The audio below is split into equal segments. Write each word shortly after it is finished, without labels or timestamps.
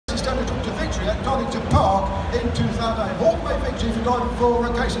victory at Donington Park in 2008. Hallway victory for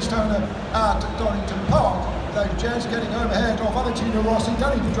Casey Stoner at Donington Park. Those Jets getting home ahead of Valentino Rossi,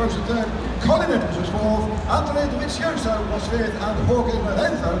 Danny Pedrosa third, Colin Edwards was fourth, Anthony Dovizioso was fifth, and Jorge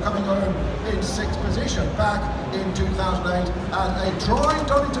Lorenzo coming home in sixth position. Back in 2008 at a dry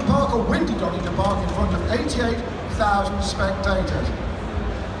Donington Park, a windy Donington Park in front of 88,000 spectators.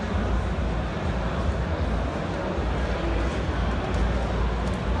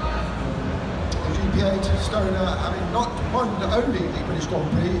 GP8 Stoner having not won only the British Grand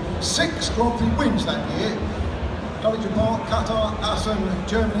Prix, 6 Grand Prix wins that year. Donington Park, Qatar, Assen,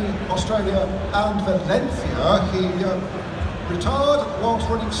 Germany, Australia and Valencia. He retired whilst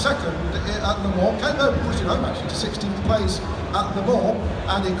running second at Le Mans, came home, pushed it home actually to 16th place at Le Mans,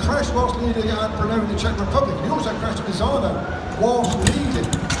 and he crashed whilst leading at Brno in the Czech Republic. He also crashed at Misano whilst leading.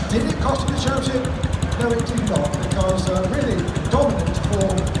 Did it cost him the championship? No, it did not, because really dominant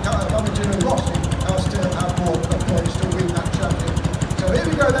for Valentino Rossi still have more points to win that championship. So here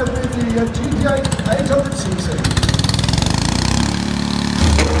we go then with the GP8 800cc.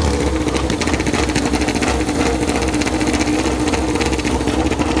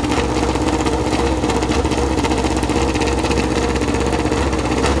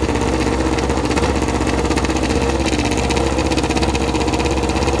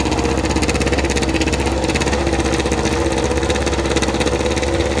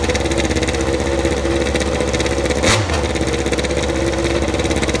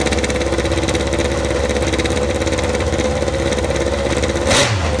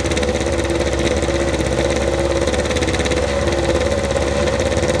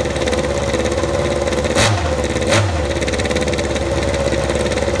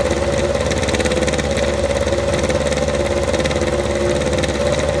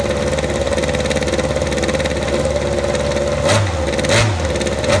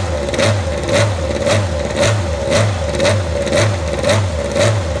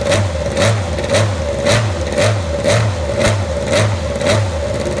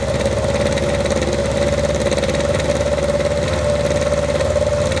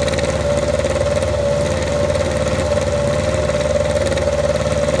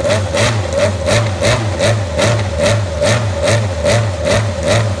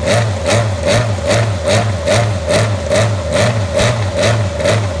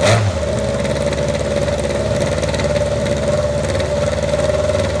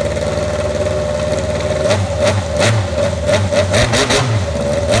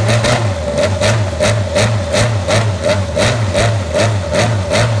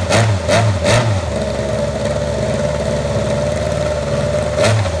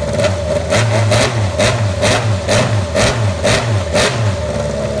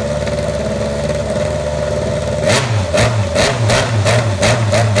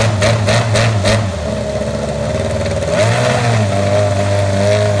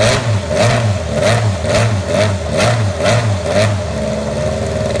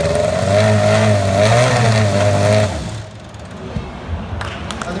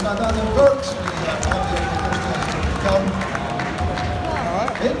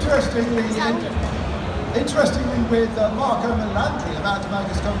 Interestingly, with Marco Melandri about to make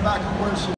his comeback and worship.